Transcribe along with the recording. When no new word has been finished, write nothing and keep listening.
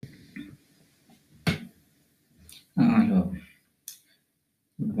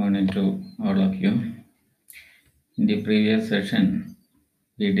to all of you. In the previous session,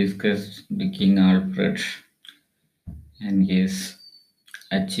 we discussed the King Alfred and his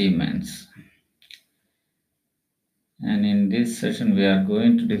achievements. And in this session, we are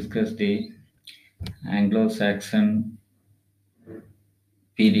going to discuss the Anglo-Saxon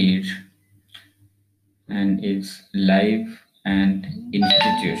period and its life and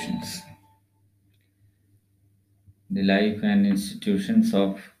institutions. The life and institutions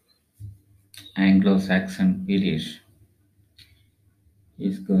of Anglo-Saxon period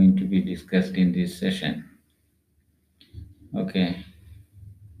is going to be discussed in this session. Okay.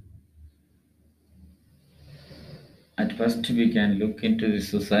 At first, we can look into the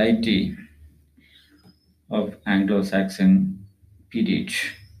society of Anglo-Saxon period.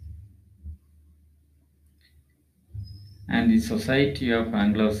 And the society of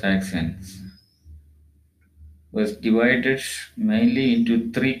Anglo-Saxons was divided mainly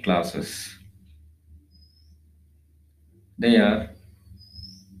into three classes. They are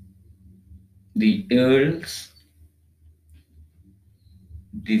the earls,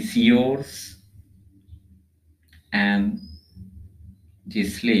 the seers, and the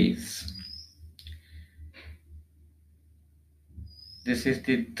slaves. This is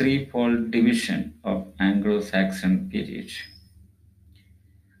the threefold division of Anglo-Saxon period.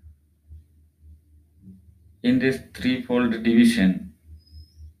 In this threefold division,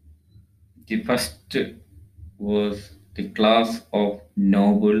 the first was the class of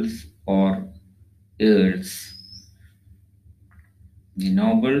nobles or earls. The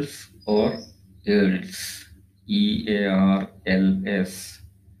nobles or earls, EARLS.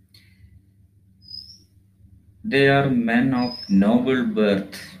 They are men of noble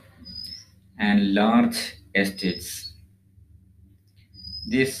birth and large estates.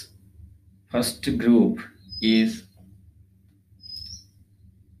 This first group is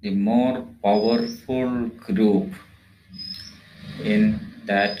the more powerful group in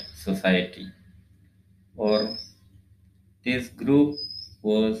that society, or this group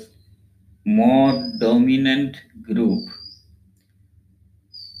was more dominant group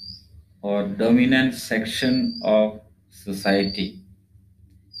or dominant section of society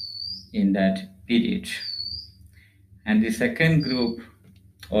in that period. And the second group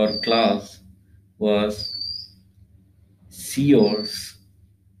or class was seers.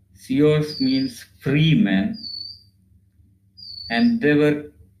 Seers means free men, and they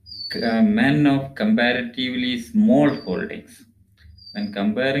were men of comparatively small holdings. When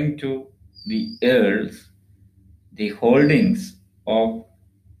comparing to the earls, the holdings of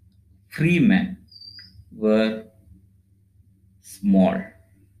free men were small.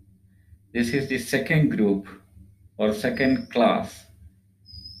 This is the second group or second class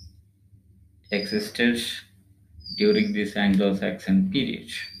existed during this Anglo-Saxon period.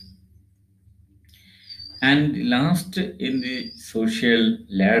 And last in the social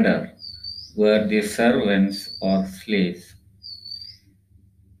ladder were the servants or slaves.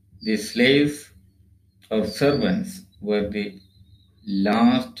 The slaves or servants were the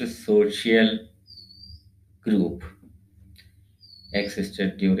last social group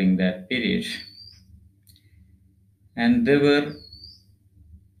existed during that period. And they were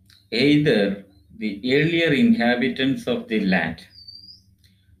either the earlier inhabitants of the land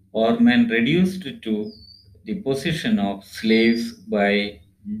or men reduced to the position of slaves by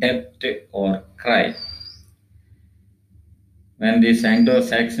debt or crime. When these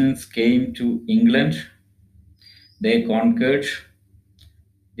Anglo-Saxons came to England, they conquered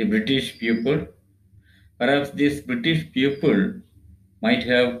the British people. Perhaps this British people might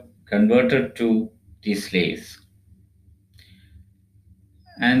have converted to the slaves.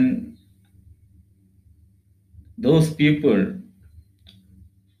 And those people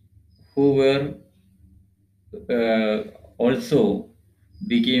who were also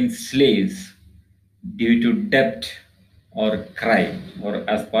became slaves due to debt or crime or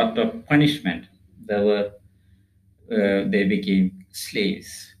as part of punishment. They became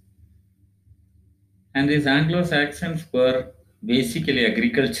slaves. And these Anglo-Saxons were basically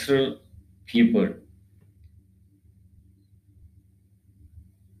agricultural people.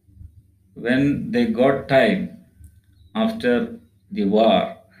 When they got time after the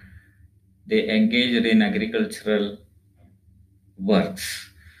war, they engaged in agricultural works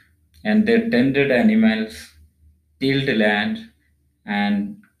and they tended animals, tilled land,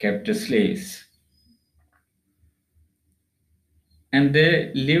 and kept slaves. And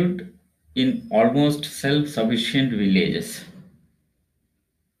they lived in almost self-sufficient villages.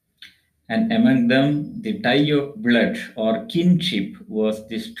 And among them, the tie of blood or kinship was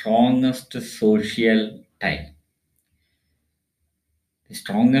the strongest social tie. The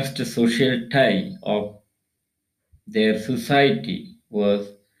strongest social tie of their society was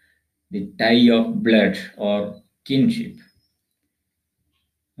the tie of blood or kinship.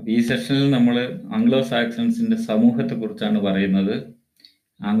 അപ്പോൾ ഈ സെഷനിൽ നമ്മൾ Anglo സാക്സൺസിന്റെ സമൂഹത്തെ കുറിച്ചാണ് പറയുന്നത്.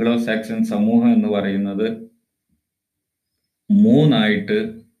 Anglo Saxon സമൂഹം എന്ന് പറയുന്നത് മൂന്നായിട്ട്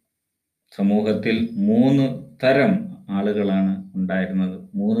സമൂഹത്തിൽ മൂന്ന് തരം ആളുകളാണ് ഉണ്ടായിരുന്നത്,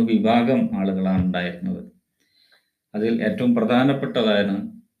 മൂന്ന് വിഭാഗം ആളുകളാണ് ഉണ്ടായിരുന്നത്. അതിൽ ഏറ്റവും പ്രധാനപ്പെട്ടതാണ്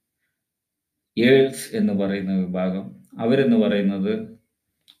ഏൾസ് എന്ന് പറയുന്ന വിഭാഗം. അവരെന്ന് പറയുന്നത്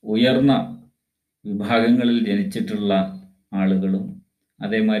ഉയർന്ന വിഭാഗങ്ങളിൽ ജനിച്ചിട്ടുള്ള ആളുകളും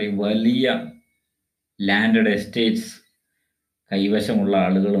അതേമാതിരി വലിയ ലാൻഡഡ് എസ്റ്റേറ്റ്സ് കൈവശമുള്ള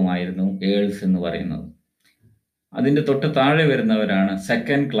ആളുകളുമായിരുന്നു ഏൾസ് എന്ന് പറയുന്നത്. അതിൻ്റെ തൊട്ട് താഴെ വരുന്നവരാണ്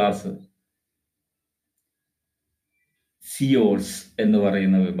സെക്കൻഡ് ക്ലാസ് സിയോൾസ് എന്ന്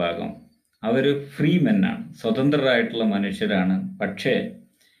പറയുന്ന വിഭാഗം. അവർ ഫ്രീ മെന്നാണ്, സ്വതന്ത്രരായിട്ടുള്ള മനുഷ്യരാണ്. പക്ഷേ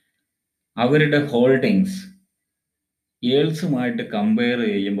അവരുടെ ഹോൾഡിങ്സ് ഏൾസുമായിട്ട് കമ്പയർ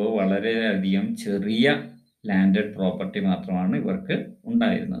ചെയ്യുമ്പോൾ വളരെയധികം ചെറിയ ലാൻഡഡ് പ്രോപ്പർട്ടി മാത്രമാണ് ഇവർക്ക്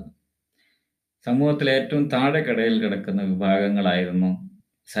ഉണ്ടായിരുന്നത്. സമൂഹത്തിലെ ഏറ്റവും താഴെക്കടയിൽ കിടക്കുന്ന വിഭാഗങ്ങളായിരുന്നു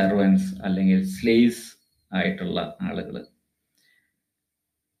സെർവൻസ് അല്ലെങ്കിൽ സ്ലേവ്സ് ആയിട്ടുള്ള ആളുകൾ.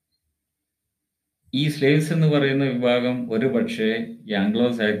 ഈ സ്ലേവ്സ് എന്ന് പറയുന്ന വിഭാഗം ഒരു പക്ഷേ ആംഗ്ലോ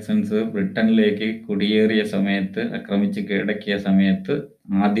സാക്സൺസ് ബ്രിട്ടനിലേക്ക് കുടിയേറിയ സമയത്ത്, ആക്രമിച്ച് കീഴടക്കിയ സമയത്ത്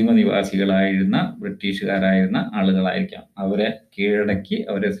ആദിമ നിവാസികളായിരുന്ന ബ്രിട്ടീഷുകാരായിരുന്ന ആളുകളായിരിക്കാം. അവരെ കീഴടക്കി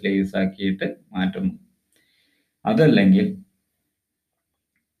അവരെ സ്ലേവ്സ് ആക്കിയിട്ട് മാറ്റുന്നു. അതല്ലെങ്കിൽ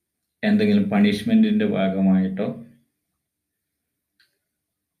എന്തെങ്കിലും പണിഷ്മെന്റിന്റെ ഭാഗമായിട്ടോ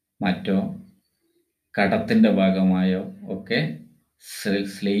മറ്റോ കടത്തിന്റെ ഭാഗമായോ ഒക്കെ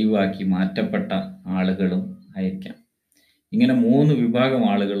സ്ലേവ് ആക്കി മാറ്റപ്പെട്ട ആളുകളും ആയിരിക്കാം. ഇങ്ങനെ മൂന്ന് വിഭാഗം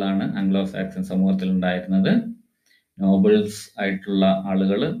ആളുകളാണ് ആംഗ്ലോ സാക്സൺ സമൂഹത്തിൽ ഉണ്ടായിരുന്നത്. നോബിൾസ് ആയിട്ടുള്ള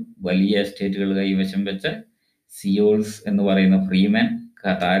ആളുകൾ, വലിയ എസ്റ്റേറ്റുകൾ കൈവശം വെച്ച സിയോൾസ് എന്ന് പറയുന്ന ഫ്രീമാൻ,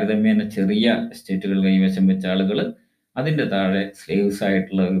 താരതമ്യേന ചെറിയ എസ്റ്റേറ്റുകൾ കൈവശം വെച്ച ആളുകൾ, അതിൻ്റെ താഴെ സ്ലേവ്സ്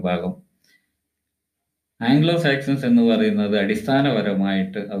ആയിട്ടുള്ള വിഭാഗം. ആംഗ്ലോ സാക്സൺസ് എന്ന് പറയുന്നത്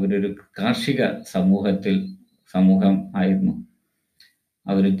അടിസ്ഥാനപരമായിട്ട് അവരൊരു കാർഷിക സമൂഹം ആയിരുന്നു.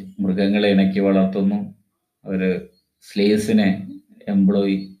 അവർ മൃഗങ്ങളെ ഇണക്കി വളർത്തുന്നു, അവർ സ്ലേവ്സിനെ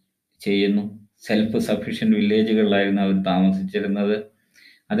എംപ്ലോയ് ചെയ്യുന്നു. സെൽഫ് സഫീഷ്യൻറ്റ് വില്ലേജുകളിലായിരുന്നു അവർ താമസിച്ചിരുന്നത്.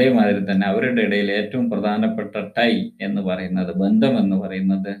 അതേമാതിരി തന്നെ അവരുടെ ഇടയിൽ ഏറ്റവും പ്രധാനപ്പെട്ട ടൈ എന്ന് പറയുന്നത്, ബന്ധം എന്ന്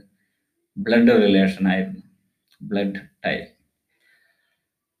പറയുന്നത് ബ്ലഡ് റിലേഷൻ ആയിരുന്നു. ബ്ലഡ് ടൈ,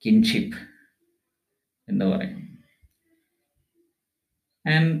 കിൻഷിപ്പ് എന്ന് പറയും.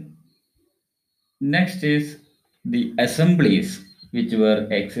 And next is the assemblies which were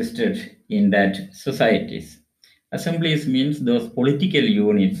existed in that societies. Assemblies means those political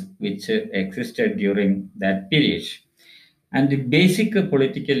units which existed during that period. And the basic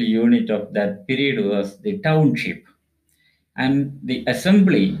political unit of that period was the township. And the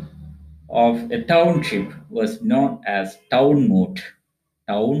assembly of a township was known as town moot.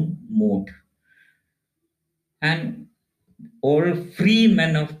 And all free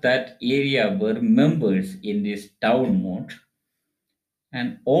men of that area were members in this town moot, and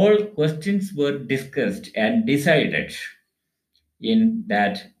all questions were discussed and decided in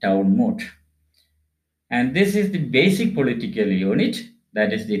that town moot. And this is the basic political unit,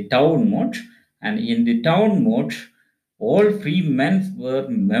 that is the town moot. And in the town moot, all free men were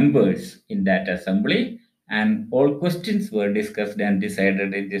members in that assembly, and all questions were discussed and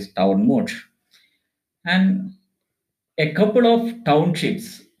decided in this town moot. And a couple of townships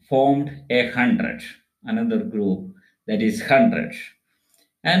formed a hundred, another group, that is 100.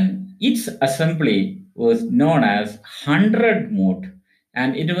 And its assembly was known as 100 moot,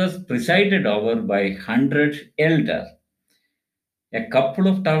 and it was presided over by 100 elder. A couple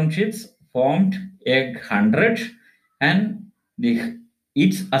of townships formed a 100, and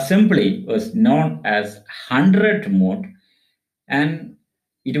its assembly was known as 100 moot, and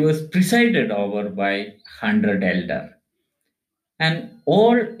it was presided over by 100 elder. And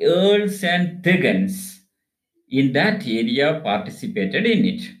all earls and thegans in that area participated in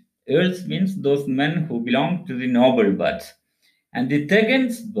it. Earls means those men who belong to the noble birth. And the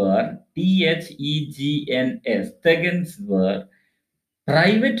thegans were Thegns. Thegans were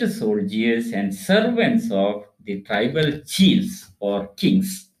private soldiers and servants of the tribal chiefs or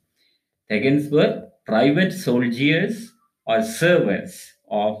kings. Thegans were private soldiers or servants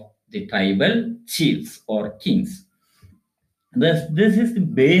of the tribal chiefs or kings. This is the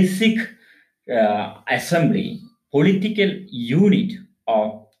basic assembly, political unit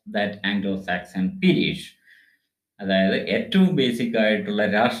of that Anglo-Saxon period. അതായത് ഏറ്റവും basic ആയിട്ടുള്ള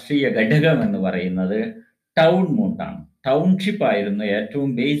രാഷ്ട്രീയ ഘടകം എന്ന് പറയുന്നത് town മൂട്ടാണ്. Township ആയിരുന്നു ഏറ്റവും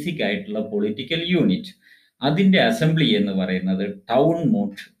basic ആയിട്ടുള്ള പൊളിറ്റിക്കൽ യൂണിറ്റ്. അതിൻ്റെ അസംബ്ലി എന്ന് പറയുന്നത് ടൗൺ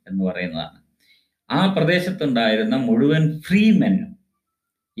മൂട്ട് എന്ന് പറയുന്നതാണ്. ആ പ്രദേശത്തുണ്ടായിരുന്ന മുഴുവൻ ഫ്രീമെന്നും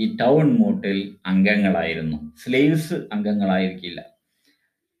ഈ ടൗൺ മൂട്ടിൽ അംഗങ്ങളായിരുന്നു. സ്ലേവ്സ് അംഗങ്ങളായിരിക്കില്ല,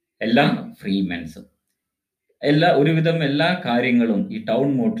 എല്ലാ ഫ്രീമെൻസും. ഒരുവിധം എല്ലാ കാര്യങ്ങളും ഈ ടൗൺ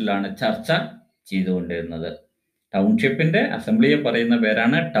മൂട്ടിലാണ് ചർച്ച ചെയ്തുകൊണ്ടിരുന്നത്. ടൗൺഷിപ്പിന്റെ അസംബ്ലിയെ പറയുന്ന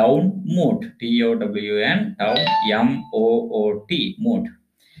പേരാണ് ടൗൺ മൂട്ട്, TOWN, ടൗൺ MOOT, മൂട്ട്.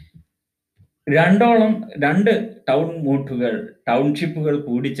 രണ്ട് ടൗൺഷിപ്പുകൾ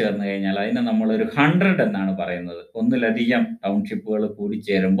കൂടി ചേർന്ന് കഴിഞ്ഞാൽ അതിനെ നമ്മളൊരു 100 എന്നാണ് പറയുന്നത്. ഒന്നിലധികം ടൗൺഷിപ്പുകൾ കൂടി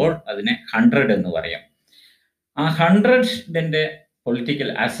ചേരുമ്പോൾ അതിനെ 100 എന്ന് പറയാം. ആ 100ന്റെ പൊളിറ്റിക്കൽ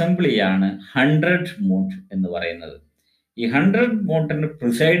അസംബ്ലിയാണ് 100 മൂട്ട് എന്ന് പറയുന്നത്. ഈ 100 മൂട്ടിന്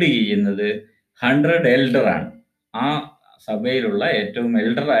പ്രിസൈഡ് ചെയ്യുന്നത് 100 എൽഡർ ആണ്. ആ സഭയിലുള്ള ഏറ്റവും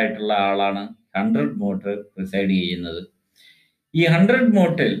എൽഡർ ആയിട്ടുള്ള ആളാണ് 100 മൂട്ട് പ്രിസൈഡ് ചെയ്യുന്നത്. ഈ 100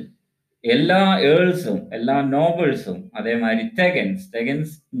 മൂട്ടിൽ എല്ലാ ഏൾസും എല്ലാ നോബിൾസും അതേമാതിരി തെഗൻസ്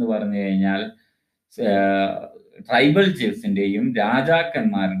എന്ന് പറഞ്ഞു കഴിഞ്ഞാൽ ട്രൈബൽ ചീഫ്സിന്റെയും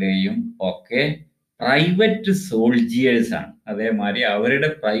രാജാക്കന്മാരുടെയും ഒക്കെ പ്രൈവറ്റ് സോൾജിയേഴ്സ് ആണ്. അതേമാതിരി അവരുടെ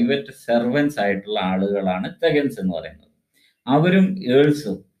പ്രൈവറ്റ് സെർവൻസ് ആയിട്ടുള്ള ആളുകളാണ് തെഗൻസ് എന്ന് പറയുന്നത്. അവരും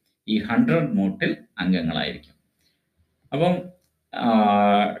ഏൾസും ഈ 100 മൂട്ടിൽ അംഗങ്ങളായിരിക്കും. അപ്പം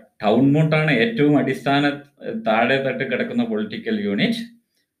ടൗൺ മൂട്ടാണ് ഏറ്റവും അടിസ്ഥാന താഴെ തട്ട് കിടക്കുന്ന പൊളിറ്റിക്കൽ യൂണിറ്റ്.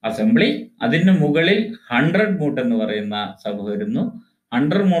 അസംബ്ലി, അതിന് മുകളിൽ 100 മൂട്ട് എന്ന് പറയുന്ന സഭ വരുന്നു.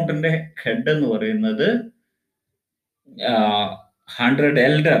 100 മൂട്ടിന്റെ ഹെഡ് എന്ന് പറയുന്നത് 100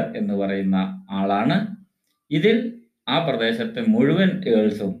 എൽഡർ എന്ന് പറയുന്ന ആളാണ്. ഇതിൽ ആ പ്രദേശത്തെ മുഴുവൻ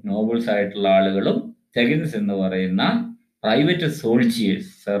ഏൾസും നോബിൾസ് ആയിട്ടുള്ള ആളുകളും തെഗൻസ് എന്ന് പറയുന്ന private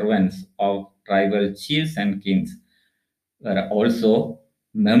soldiers, servants of tribal chiefs and kings were also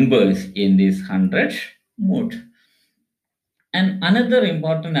members in this 100 moot. And another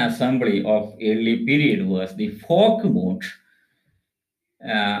important assembly of early period was the folk moot,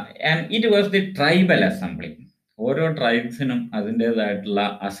 and it was the tribal assembly. ഓരോ ട്രൈബ്സിനും അതിൻ്റെതായിട്ടുള്ള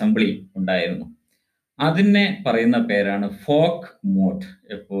assembly ഉണ്ടായിരുന്നു. അതിനെ പറയുന്ന പേരാണ് folkmoot,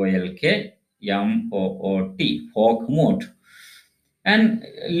 FOLKMOOT, folkmoot. And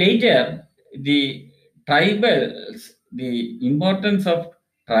later the importance of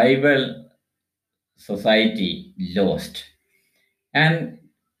tribal society lost and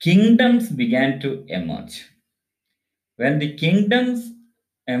kingdoms began to emerge. When the kingdoms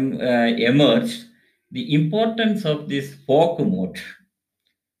emerged, the importance of this folk moot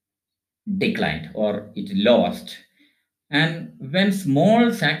declined or it lost. And when small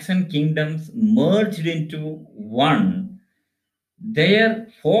Saxon kingdoms merged into one, their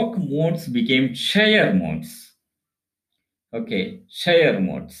folk moots became shire moots. Okay, shire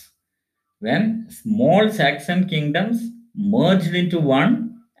moots. When small Saxon kingdoms merged into one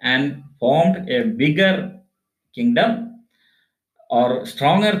and formed a bigger kingdom or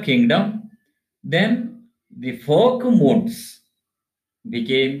stronger kingdom, then the folk moots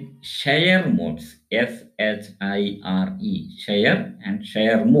became shire moots, SHIRE, shire and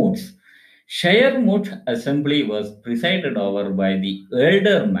shire moots. Shire moot assembly was presided over by the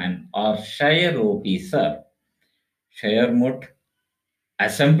alderman or shire officer. Shire moot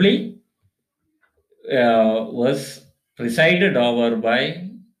assembly was presided over by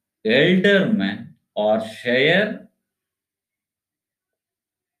alderman or share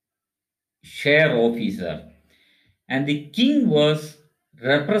officer, and the king was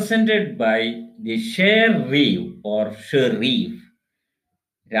represented by the sheriff or sheriff.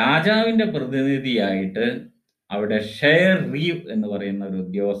 രാജാവിന്റെ പ്രതിനിധിയായിട്ട് അവിടെ ഷെരീഫ് എന്ന് പറയുന്ന ഒരു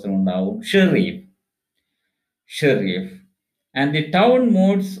ഉദ്യോഗസ്ഥൻ ഉണ്ടാവും, Sharif. And the town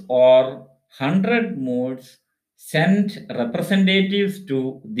moots or 100 moots sent representatives to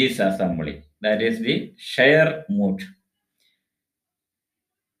this assembly, that is the shire moot.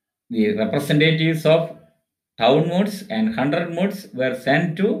 The representatives of town moots and 100 moots were sent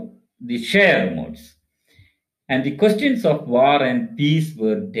to the shire moots. And the questions of war and peace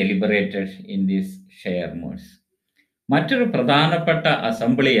were deliberated in these shire moots. മറ്റൊരു പ്രധാനപ്പെട്ട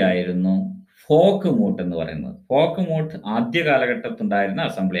assembly ആയിരുന്നു folk മൂട്ട് എന്ന് പറയുന്നത്. Folk മൂട്ട് ആദ്യ കാലഘട്ടത്തുണ്ടായിരുന്ന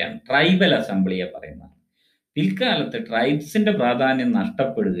അസംബ്ലിയാണ്, tribal അസംബ്ലിയെ പറയുന്നത്. പിൽക്കാലത്ത് ട്രൈബ്സിന്റെ പ്രാധാന്യം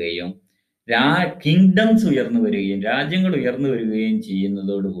നഷ്ടപ്പെടുകയും കിങ്ഡംസ് ഉയർന്നു വരികയും രാജ്യങ്ങൾ ഉയർന്നു വരികയും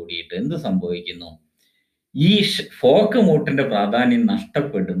ചെയ്യുന്നതോട് കൂടിയിട്ട് എന്ത് സംഭവിക്കുന്നു? ഈ ഫോക്ക് മൂട്ടിന്റെ പ്രാധാന്യം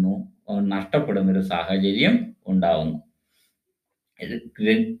നഷ്ടപ്പെടുന്നൊരു സാഹചര്യം ഉണ്ടാവുന്നു.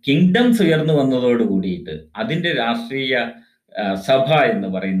 കിങ്ഡംസ് ഉയർന്നു വന്നതോട് കൂടിയിട്ട് അതിന്റെ രാഷ്ട്രീയ സഭ എന്ന്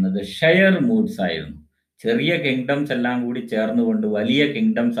പറയുന്നത് ഷെയർ മൂട്ട്സ് ആയിരുന്നു. ചെറിയ കിങ്ഡംസ് എല്ലാം കൂടി ചേർന്നുകൊണ്ട് വലിയ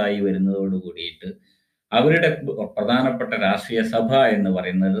കിങ്ഡംസ് ആയി വരുന്നതോട് കൂടിയിട്ട് അവരുടെ പ്രധാനപ്പെട്ട രാഷ്ട്രീയ സഭ എന്ന്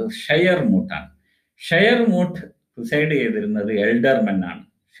പറയുന്നത് ഷെയർമൂട്ടാണ്. ഷെയർമൂട്ട് പ്രിസൈഡ് ചെയ്തിരുന്നത് എൽഡർമെൻ ആണ്.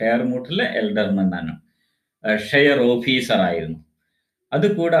 ഷെയർമൂട്ടിലെ എൽഡർമെൻ ആണ്, ഷെയർ ഓഫീസർ ആയിരുന്നു.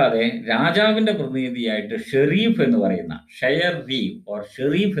 അതുകൂടാതെ രാജാവിന്റെ പ്രതിനിധിയായിട്ട് ഷെരീഫ് എന്ന് പറയുന്ന, ഷെയർ റീവ് ഓർ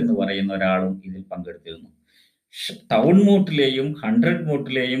ഷെരീഫ് എന്ന് പറയുന്ന ഒരാളും ഇതിൽ പങ്കെടുത്തിരുന്നു. ടൗൺ മൂട്ടിലെയും 100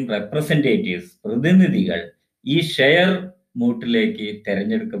 മൂട്ടിലെയും റെപ്രസെന്റേറ്റീവ്സ്, പ്രതിനിധികൾ ഈ ഷെയർ മൂട്ടിലേക്ക്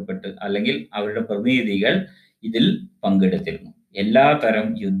തെരഞ്ഞെടുക്കപ്പെട്ട്, അല്ലെങ്കിൽ അവരുടെ പ്രതിനിധികൾ ഇതിൽ പങ്കെടുത്തിരുന്നു. എല്ലാ തരം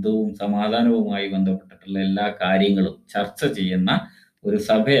യുദ്ധവും സമാധാനവുമായി ബന്ധപ്പെട്ടിട്ടുള്ള എല്ലാ കാര്യങ്ങളും ചർച്ച ചെയ്യുന്ന ഒരു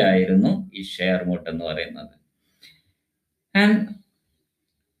സഭയായിരുന്നു ഈ ഷെയർ മൂട്ട് എന്ന് പറയുന്നത്. And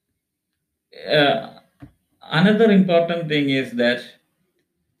another important thing is that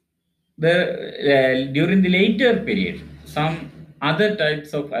during the later period, some other types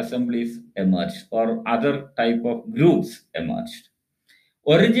of assemblies emerged, or other type of groups emerged.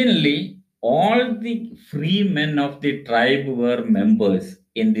 Originally, all the free men of the tribe were members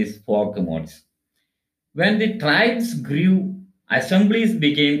in these folk modes. When the tribes grew, assemblies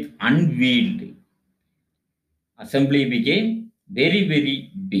became unwieldy. Assembly became very, very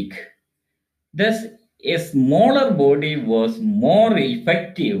big. Thus, a smaller body was more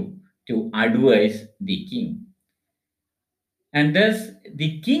effective to advise the king. And thus, the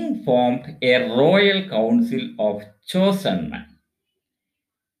king formed a royal council of chosen men.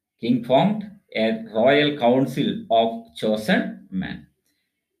 King formed a royal council of chosen men.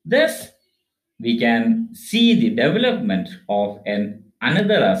 Thus, we can see the development of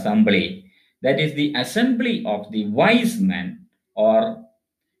another assembly, that is the assembly of the wise men, or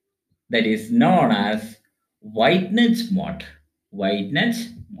that is known as Whitenage Mod. Whitenage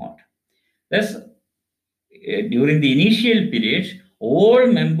Mod. Thus, during the initial period, all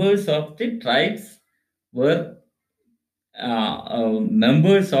members of the tribes were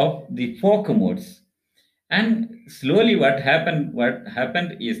members of the folk modes. And slowly what happened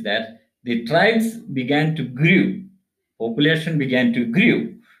is that the tribes began to grow, population began to grow.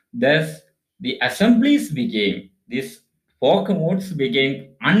 Thus, the assemblies became, these folk modes became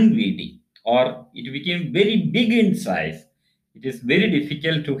unwieldy, or it became very big in size. It is very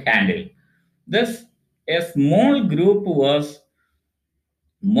difficult to handle. Thus, a small group was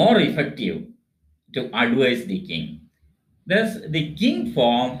more effective to advise the king. Thus, the king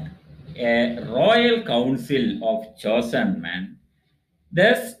formed a royal council of chosen men,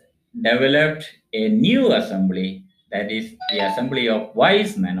 thus developed a new assembly, that is the assembly of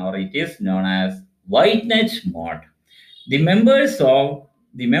wise men, or it is known as Whitenage Mod. The members of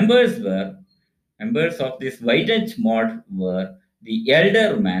this Whitenage Mod were the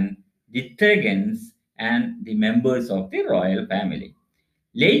elder men, the Thegans, and the members of the royal family.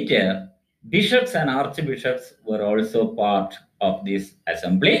 Later, bishops and archbishops were also part of this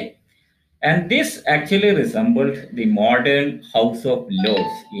assembly, and this actually resembled the modern House of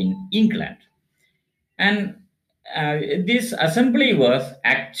Lords in England. And this assembly was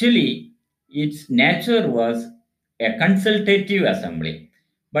actually, its nature was a consultative assembly.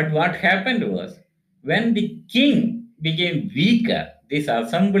 But what happened was, when the king became weaker, this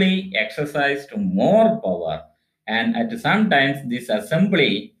assembly exercised more power, and at some times this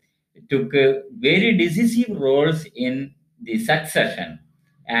assembly took very decisive roles in the succession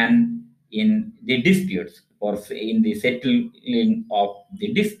and in the disputes, or in the settling of the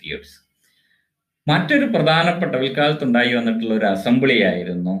disputes. മറ്റൊരു പ്രധാനപ്പെട്ട പിൽക്കാലത്തുണ്ടായി വന്നിട്ടുള്ള ഒരു assembly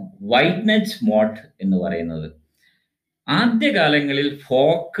ആയിരുന്നു വൈറ്റ്നച്ച് mode എന്ന് പറയുന്നത്. ആദ്യകാലങ്ങളിൽ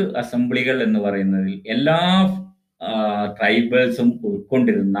folk അസംബ്ലികൾ എന്ന് പറയുന്നതിൽ എല്ലാ ട്രൈബൽസും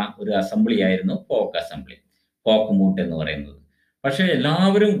ഉൾക്കൊണ്ടിരുന്ന ഒരു അസംബ്ലി ആയിരുന്നു ഫോക്ക് അസംബ്ലി, ഫോക്ക് മൂട്ട് എന്ന് പറയുന്നത്. പക്ഷെ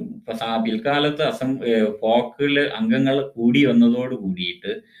എല്ലാവരും പിൽക്കാലത്ത് ഫോക്കില് അംഗങ്ങൾ കൂടി വന്നതോട്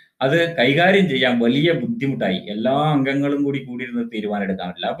കൂടിയിട്ട് അത് കൈകാര്യം ചെയ്യാൻ വലിയ ബുദ്ധിമുട്ടായി. എല്ലാ അംഗങ്ങളും കൂടിയിരുന്ന് തീരുമാനം എടുക്കാൻ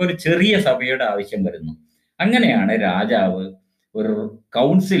പറ്റില്ല. അപ്പൊ ഒരു ചെറിയ സഭയുടെ ആവശ്യം വരുന്നു. അങ്ങനെയാണ് രാജാവ് ഒരു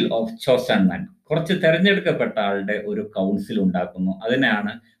കൗൺസിൽ ഓഫ് ചോസൺ മെൻ, കുറച്ച് തെരഞ്ഞെടുക്കപ്പെട്ട ആളുടെ ഒരു കൗൺസിൽ ഉണ്ടാക്കുന്നു.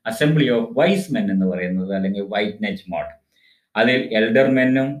 അതിനാണ് അസംബ്ലി ഓഫ് വൈസ് മെൻ എന്ന് പറയുന്നത്, അല്ലെങ്കിൽ വൈറ്റ്നച്ച് മോഡ്. അതിൽ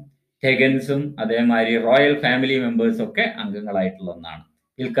എൽഡർമെന്നും തെഗൻസും അതേമാതിരി റോയൽ ഫാമിലി മെമ്പേഴ്സും ഒക്കെ അംഗങ്ങളായിട്ടുള്ള ഒന്നാണ്.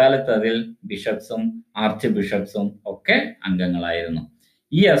 പിൽക്കാലത്ത് അതിൽ ബിഷപ്സും ആർച്ച് ബിഷപ്സും ഒക്കെ അംഗങ്ങളായിരുന്നു.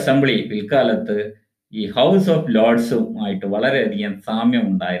 ഈ അസംബ്ലി പിൽക്കാലത്ത് ഈ ഹൗസ് ഓഫ് ലോർഡ്സുമായിട്ട് വളരെയധികം സാമ്യം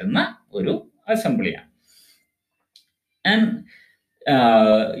ഉണ്ടായിരുന്ന ഒരു അസംബ്ലിയാണ്. ആൻഡ്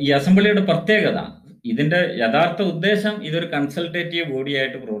ഈ അസംബ്ലിയുടെ പ്രത്യേകത, ഇതിന്റെ യഥാർത്ഥ ഉദ്ദേശം ഇതൊരു കൺസൾട്ടേറ്റീവ്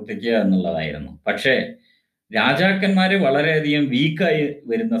ബോഡിയായിട്ട് പ്രവർത്തിക്കുക എന്നുള്ളതായിരുന്നു. പക്ഷേ രാജാക്കന്മാര് വളരെയധികം വീക്കായി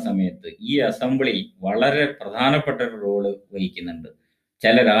വരുന്ന സമയത്ത് ഈ അസംബ്ലി വളരെ പ്രധാനപ്പെട്ട ഒരു റോള് വഹിക്കുന്നുണ്ട്.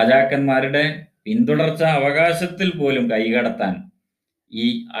 ചില രാജാക്കന്മാരുടെ പിന്തുടർച്ച അവകാശത്തിൽ പോലും കൈകടത്താൻ ഈ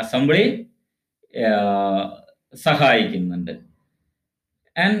അസംബ്ലി സഹായിക്കുന്നുണ്ട്.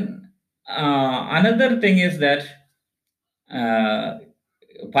 And another thing is that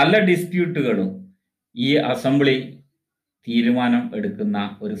പല ഡിസ്പ്യൂട്ടുകളും ഈ അസംബ്ലി തീരുമാനം എടുക്കുന്ന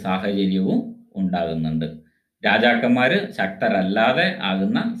ഒരു സാഹചര്യവും ഉണ്ടാകുന്നുണ്ട്, രാജാക്കന്മാർ ശക്തരല്ലാതെ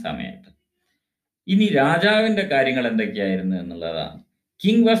ആകുന്ന സമയത്ത്. ഇനി രാജാവിന്റെ കാര്യങ്ങൾ എന്തൊക്കെയായിരുന്നു എന്നുള്ളതാണ്.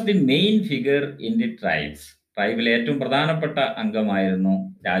 King was the main figure in the tribes. ട്രൈബിലെ ഏറ്റവും പ്രധാനപ്പെട്ട അംഗമായിരുന്നു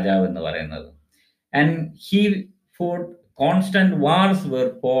രാജാവ് എന്ന് പറയുന്നത്. And he fort constant wars were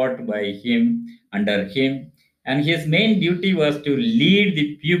fought by him, under him, and his main duty was to lead the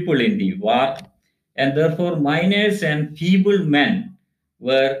people in the war, and therefore minors and feeble men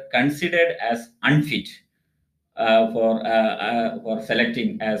were considered as unfit for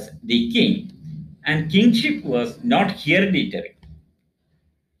selecting as the king, and kingship was not hereditary.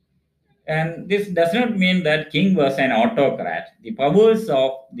 And this does not mean that king was an autocrat. The powers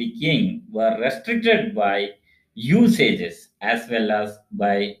of the king were restricted by usages as well as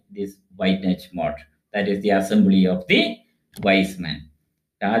by this Weidnach mode, that is the assembly of the wise men.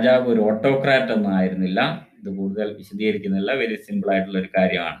 രാജാവ് ഒരു autocrat ഒന്നും ആയിരുന്നില്ല. ഇത് കൂടുതൽ വിശദീകരിക്കുന്നില്ല, very simple ആയിട്ടുള്ള ഒരു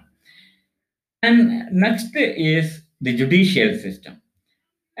കാര്യമാണ്. And next is the judicial system.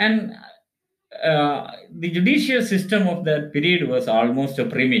 And the judicial system of that period was almost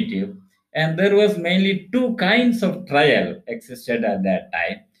primitive, and there was mainly two kinds of trial existed at that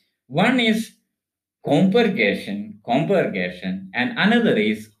time. One is compurgation, and another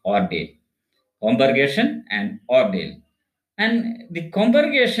is ordeal. Compurgation and ordeal. And the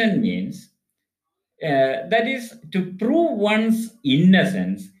compurgation means that is to prove one's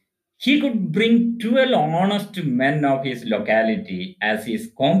innocence. He could bring 12 honest men of his locality as his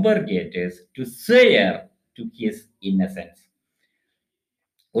compurgators to swear to his innocence.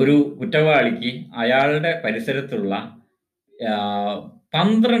 ഒരു കുറ്റവാളിക്ക് അയാളുടെ പരിസരത്തുള്ള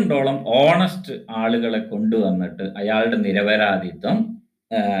 12 honest ആളുകളെ കൊണ്ടുവന്നിട്ട് അയാളുടെ നിരപരാധിത്വം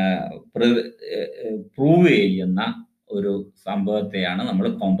prove ചെയ്യുന്ന ഒരു സംഭവത്തെയാണ് നമ്മൾ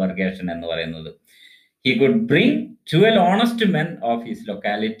കോമ്പർഗേഷൻ എന്ന് പറയുന്നത്. He could bring 12 honest men of his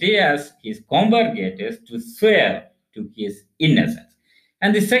locality as his compurgators to swear to his innocence.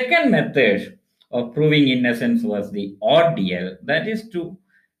 And the second method of proving innocence was the ordeal, that is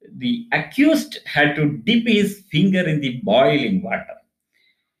the accused had to dip his finger in the boiling water,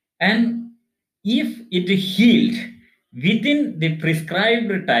 and if it healed within the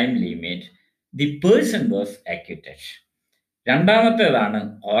prescribed time limit, the person was acquitted. രണ്ടാമത്തേതാണ്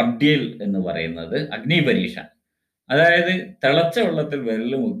ഓർഡിയൽ എന്ന് പറയുന്നത്, അഗ്നിപരീക്ഷ. അതായത് തിളച്ച വെള്ളത്തിൽ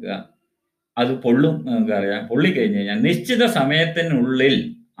വിരൽ മുക്കുക, അത് പൊള്ളും, നമുക്കറിയാം. പൊള്ളിക്കഴിഞ്ഞ് കഴിഞ്ഞാൽ നിശ്ചിത സമയത്തിനുള്ളിൽ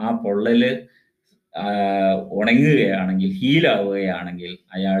ആ പൊള്ളല് ഉണങ്ങുകയാണെങ്കിൽ, ഹീലാവുകയാണെങ്കിൽ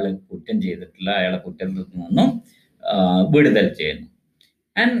അയാൾ കുറ്റം ചെയ്തിട്ടില്ല, അയാളെ കുറ്റത്തിൽ നിന്നും വിടുതൽ ചെയ്യുന്നു.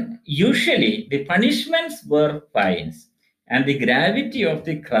 And usually the punishments were fines, and the gravity of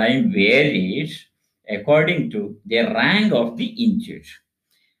the crime varied according to the rank of the injured.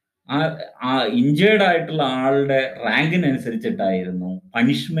 Injured ആയിട്ടുള്ള ആളുടെ റാങ്കിനനുസരിച്ചിട്ടായിരുന്നു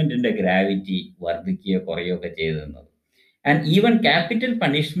പണിഷ്മെന്റിന്റെ ഗ്രാവിറ്റി വർദ്ധിക്കുകയോ കുറയുകയൊക്കെ ചെയ്തിരുന്നത്. And even capital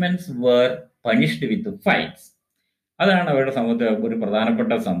punishments where punished with finds. അതാണ് അവരുടെ സമൂഹത്തിൽ ഒരു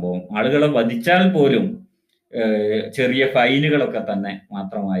പ്രധാനപ്പെട്ട സംഭവം. ആളുകളെ വധിച്ചാൽ പോലും ചെറിയ ഫൈനുകളൊക്കെ തന്നെ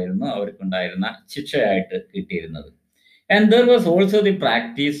മാത്രമായിരുന്നു അവർക്കുണ്ടായിരുന്ന ശിക്ഷയായിട്ട് കിട്ടിയിരുന്നത്. And there was also the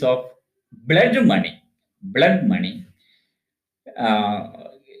practice of blood money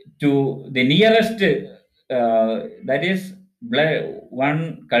to the nearest, that is one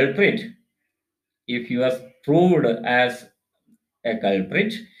culprit. If he was proved as a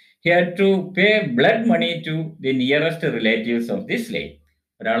culprit, he had to pay blood money to the nearest relatives of the slave.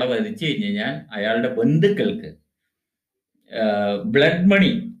 ഒരാളെ വധിച്ചു കഴിഞ്ഞ് കഴിഞ്ഞാൽ അയാളുടെ ബന്ധുക്കൾക്ക് blood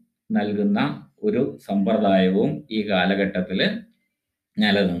മണി നൽകുന്ന ഒരു സമ്പ്രദായവും ഈ കാലഘട്ടത്തിൽ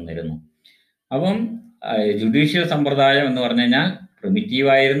നിലനിന്നിരുന്നു. അപ്പം ജുഡീഷ്യൽ സമ്പ്രദായം എന്ന് പറഞ്ഞു കഴിഞ്ഞാൽ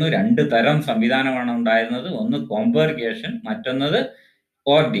പ്രിമിറ്റീവായിരുന്നു. 2 തരം സംവിധാനമാണ് ഉണ്ടായിരുന്നത്. ഒന്ന് കോമ്പർഗേഷൻ, മറ്റൊന്നത്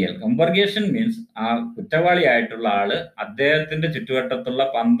ഓർഡിയൽ. കോമ്പർഗേഷൻ മീൻസ് ആ കുറ്റവാളി ആയിട്ടുള്ള ആള് അദ്ദേഹത്തിന്റെ ചുറ്റുവട്ടത്തുള്ള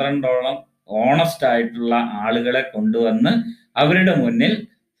 12 ഓണസ്റ്റ് ആയിട്ടുള്ള ആളുകളെ കൊണ്ടുവന്ന് അവരുടെ മുന്നിൽ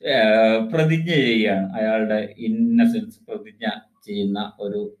പ്രതിജ്ഞ ചെയ്യുകയാണ്. അയാളുടെ ഇന്നസെൻസ് പ്രതിജ്ഞ ചെയ്യുന്ന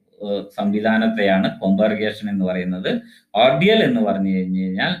ഒരു സംവിധാനത്തെയാണ് കോമ്പർഗേഷൻ എന്ന് പറയുന്നത്. ഓർഡിയൽ എന്ന് പറഞ്ഞു കഴിഞ്ഞു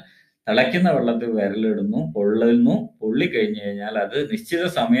കഴിഞ്ഞാൽ തിളയ്ക്കുന്ന വെള്ളത്തിൽ വിരലിടുന്നു, പൊള്ളുന്നു, പൊള്ളിക്കഴിഞ്ഞു കഴിഞ്ഞാൽ അത് നിശ്ചിത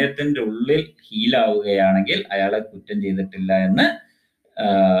സമയത്തിന്റെ ഉള്ളിൽ ഹീലാവുകയാണെങ്കിൽ അയാളെ കുറ്റം ചെയ്തിട്ടില്ല എന്ന്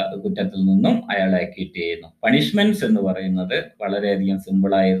കുറ്റത്തിൽ നിന്നും അയാളെ അക്യൂറ്റ് ചെയ്യുന്നു. പണിഷ്മെന്റ്സ് എന്ന് പറയുന്നത് വളരെയധികം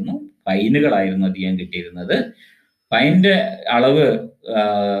സിമ്പിളായിരുന്നു. ഫൈനുകളായിരുന്നു അധികം കിട്ടിയിരുന്നത്. ഫൈൻ്റെ അളവ്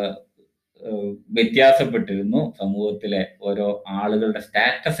വ്യത്യാസപ്പെട്ടിരുന്നു. സമൂഹത്തിലെ ഓരോ ആളുകളുടെ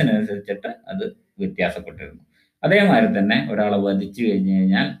സ്റ്റാറ്റസിനനുസരിച്ചിട്ട് അത് വ്യത്യാസപ്പെട്ടിരുന്നു. അതേമാതിരി തന്നെ ഒരാളെ വധിച്ചു കഴിഞ്ഞു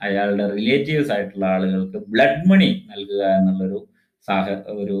കഴിഞ്ഞാൽ അയാളുടെ റിലേറ്റീവ്സ് ആയിട്ടുള്ള ആളുകൾക്ക് ബ്ലഡ് മണി നൽകുക എന്നുള്ളൊരു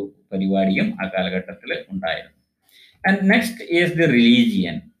ഒരു പരിപാടിയും ആ കാലഘട്ടത്തിൽ ഉണ്ടായിരുന്നു. And next is the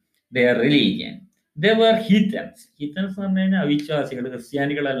religion. Their religion. They were heathens. Heathens എന്ന് പറഞ്ഞു കഴിഞ്ഞാൽ അവിശ്വാസികൾ,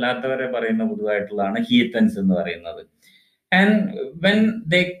 ക്രിസ്ത്യാനികളല്ലാത്തവരെ പറയുന്ന പൊതുവായിട്ടുള്ളതാണ് ഹീത്തൻസ് എന്ന് പറയുന്നത്. And when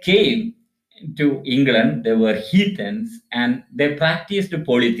they came to England, they were heathens and they practiced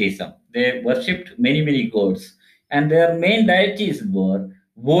polytheism. They worshipped many, many gods. And their main deities were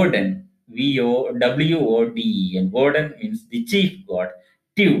Woden, Woden. Woden means the chief god.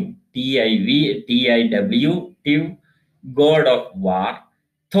 Tiv, Tiv, Tiv, god of war.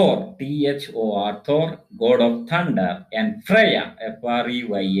 Thor, Thor, Thor, god of thunder. And Freya,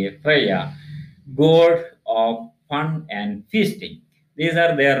 Freya, Freya, god of fun and feasting. These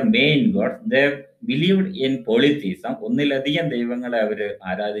are their main gods. They believed in polytheism. ഒന്നിലധികം ദൈവങ്ങളെ അവർ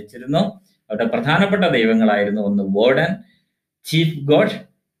ആരാധിച്ചിരുന്നു. അവരുടെ പ്രധാനപ്പെട്ട ദൈവങ്ങളായിരുന്നു ഒന്ന് Woden, chief god;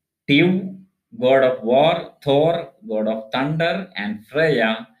 Tiw, god of war; Thor, god of thunder; and Freya,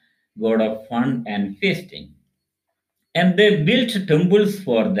 god of fun and feasting. And they built temples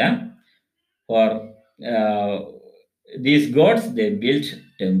for them. For these gods, they built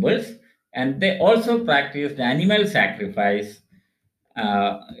temples. And they also practiced animal sacrifice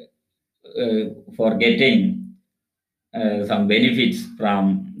for getting some benefits from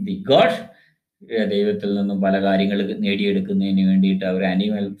the god. ദൈവത്തിൽ നിന്നും പല കാര്യങ്ങൾ നേടിയെടുക്കുന്നതിന് വേണ്ടിയിട്ട് അവർ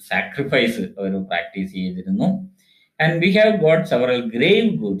animal sacrifice അവർ practice ചെയ്തിരുന്നു. And we have got several grave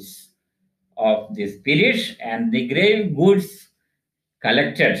goods of this period. And the grave goods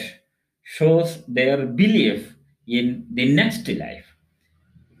collected shows their belief in the next life.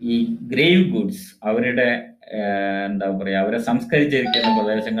 ഈ ഗ്രേവ് ഗുഡ്സ് അവരുടെ എന്താ പറയുക, അവരെ സംസ്കരിച്ചിരിക്കുന്ന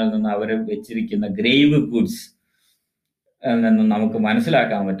പ്രദേശങ്ങളിൽ നിന്ന് അവർ വെച്ചിരിക്കുന്ന ഗ്രേവ് ഗുഡ്സ് നിന്നും നമുക്ക്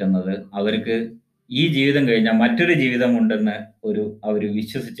മനസ്സിലാക്കാൻ പറ്റുന്നത് അവർക്ക് ഈ ജീവിതം കഴിഞ്ഞാൽ മറ്റൊരു ജീവിതം ഉണ്ടെന്ന് അവർ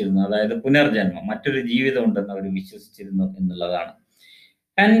വിശ്വസിച്ചിരുന്നു. അതായത് പുനർജന്മം, മറ്റൊരു ജീവിതം ഉണ്ടെന്ന് അവർ വിശ്വസിച്ചിരുന്നു എന്നുള്ളതാണ്.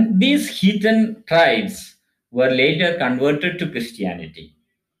 And these heathen tribes were later converted to Christianity.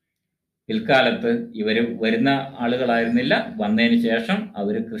 പിൽക്കാലത്ത് ഇവർ വരുന്ന ആളുകളായിരുന്നില്ല, വന്നതിന് ശേഷം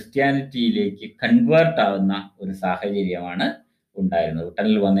അവർ ക്രിസ്ത്യാനിറ്റിയിലേക്ക് കൺവേർട്ട് ആവുന്ന ഒരു സാഹചര്യമാണ് ഉണ്ടായിരുന്നത്.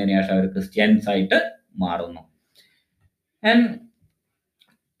 ബ്രിട്ടനിൽ വന്നതിന് ശേഷം അവർ ക്രിസ്ത്യാനിസ് ആയിട്ട് മാറുന്നു. And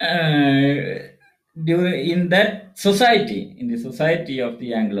in that society, in the society of the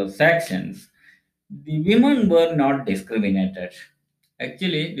Anglo-Saxons, the women were not discriminated.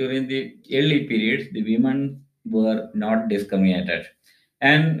 Actually, during the early periods, the women were not discriminated.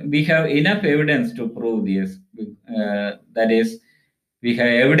 And we have enough evidence to prove this. That is, we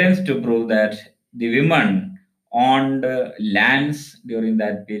have evidence to prove that the women owned lands during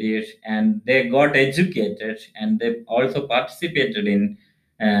that period, and they got educated, and they also participated in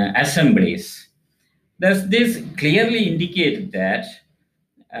assemblies. Thus, this clearly indicates that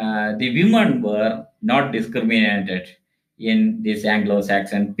the women were not discriminated in this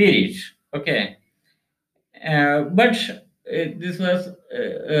Anglo-Saxon period. Okay. But this was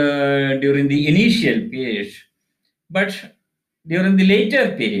during the initial period. But during the later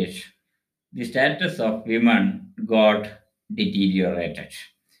period, the status of women got deteriorated.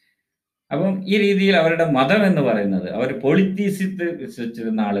 അപ്പം ഈ രീതിയിൽ അവരുടെ മതം എന്ന് പറയുന്നത്, അവർ പോളിത്തീസിയത്തിൽ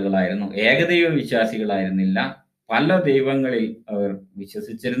വിശ്വസിച്ചിരുന്ന ആളുകളായിരുന്നു, ഏകദൈവ വിശ്വാസികളായിരുന്നില്ല. പല ദൈവങ്ങളിൽ അവർ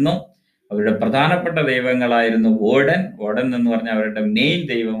വിശ്വസിച്ചിരുന്നു. അവരുടെ പ്രധാനപ്പെട്ട ദൈവങ്ങളായിരുന്നു വോഡൻ. വോഡൻ എന്ന് പറഞ്ഞാൽ അവരുടെ മെയിൻ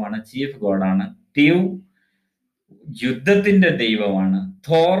ദൈവമാണ്, ചീഫ് ഗോഡാണ്. ട്യൂവ് യുദ്ധത്തിന്റെ ദൈവമാണ്.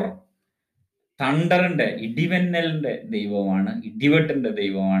 തോർ തണ്ടറിന്റെ, ഇടിവെന്നലിന്റെ ദൈവമാണ്, ഇടിവെട്ടിന്റെ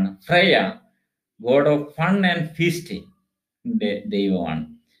ദൈവമാണ്. Freya god of fun and ഫീസ്റ്റിന്റെ ദൈവമാണ്.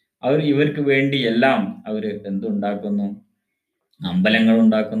 ഇവർക്ക് വേണ്ടി എല്ലാം അവർ എന്തുണ്ടാക്കുന്നു? അമ്പലങ്ങൾ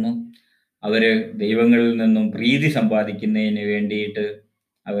ഉണ്ടാക്കുന്നു. അവര് ദൈവങ്ങളിൽ നിന്നും പ്രീതി സമ്പാദിക്കുന്നതിന് വേണ്ടിയിട്ട്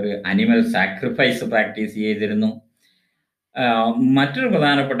അവർ അനിമൽ സാക്രിഫൈസ് പ്രാക്ടീസ് ചെയ്തിരുന്നു. മറ്റൊരു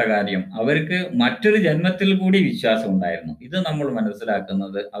പ്രധാനപ്പെട്ട കാര്യം, അവർക്ക് മറ്റൊരു ജന്മത്തിൽ കൂടി വിശ്വാസം ഉണ്ടായിരുന്നു. ഇത് നമ്മൾ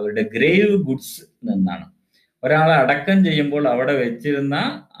മനസ്സിലാക്കുന്നത് അവരുടെ ഗ്രേവ് ഗുഡ്സ് നിന്നാണ്. ഒരാളെ അടക്കം ചെയ്യുമ്പോൾ അവിടെ വെച്ചിരുന്ന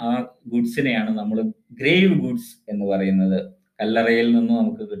ആ ഗുഡ്സിനെയാണ് നമ്മൾ ഗ്രേവ് ഗുഡ്സ് എന്ന് പറയുന്നത്. കല്ലറയിൽ നിന്ന്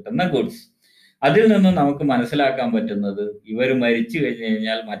നമുക്ക് കിട്ടുന്ന ഗുഡ്സ്. അതിൽ നിന്ന് നമുക്ക് മനസ്സിലാക്കാൻ പറ്റുന്നത് ഇവർ മരിച്ചു കഴിഞ്ഞു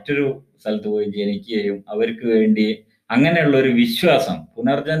കഴിഞ്ഞാൽ മറ്റൊരു സ്ഥലത്ത് പോയി ജനിക്കുകയും അവർക്ക് വേണ്ടി അങ്ങനെയുള്ള ഒരു വിശ്വാസം,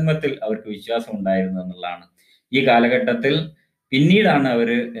 പുനർജന്മത്തിൽ അവർക്ക് വിശ്വാസം ഉണ്ടായിരുന്നു എന്നുള്ളതാണ്. ഈ കാലഘട്ടത്തിൽ പിന്നീടാണ് അവർ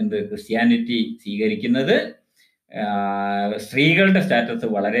ക്രിസ്ത്യാനിറ്റി സ്വീകരിക്കുന്നത്. സ്ത്രീകളുടെ സ്റ്റാറ്റസ്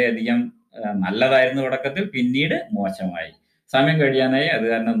വളരെയധികം നല്ലതായിരുന്നു തുടക്കത്തിൽ, പിന്നീട് മോശമായി. സമയം കഴിയാനായി, അത്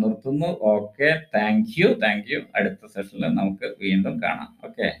കാരണം നിർത്തുന്നു. Okay, thank you. അടുത്ത സെഷനിൽ നമുക്ക് വീണ്ടും കാണാം.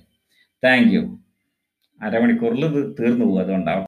 ഓക്കെ. Thank U. അരമണിക്കൂറിൽ ഇത് തീർന്നു പോകും അതുകൊണ്ടാണ്.